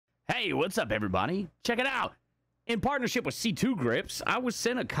Hey, what's up, everybody? Check it out. In partnership with C2gripz, I was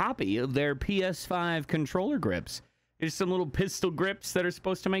sent a copy of their PS5 controller grips. There's some little pistol grips that are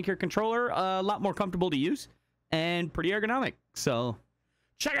supposed to make your controller a lot more comfortable to use and pretty ergonomic. So,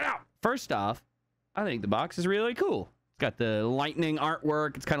 check it out. First off, I think the box is really cool. It's got the lightning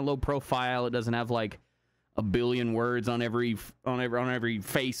artwork. It's kind of low profile. It doesn't have like a billion words on every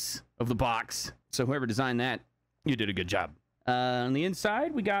face of the box. So whoever designed that, you did a good job. On the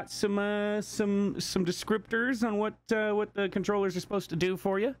inside, we got some descriptors on what the controllers are supposed to do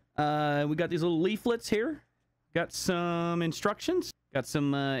for you. We got these little leaflets here. Got some instructions. Got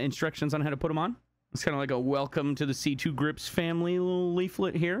some instructions on how to put them on. It's kind of like a welcome to the C2gripz family little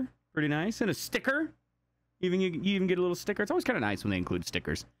leaflet here. Pretty nice. And a sticker. You even get a little sticker. It's always kind of nice when they include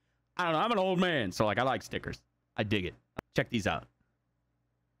stickers. I don't know. I'm an old man, so like I like stickers. I dig it. Check these out.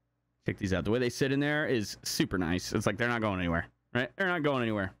 Check these out. The way they sit in there is super nice. It's like they're not going anywhere, right? They're not going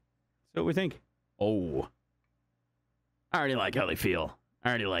anywhere. So what we think? Oh, I already like how they feel. I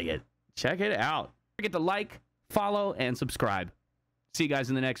already like it. Check it out. Don't forget to like, follow, and subscribe. See you guys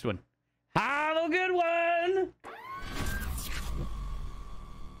in the next one. Have a good one.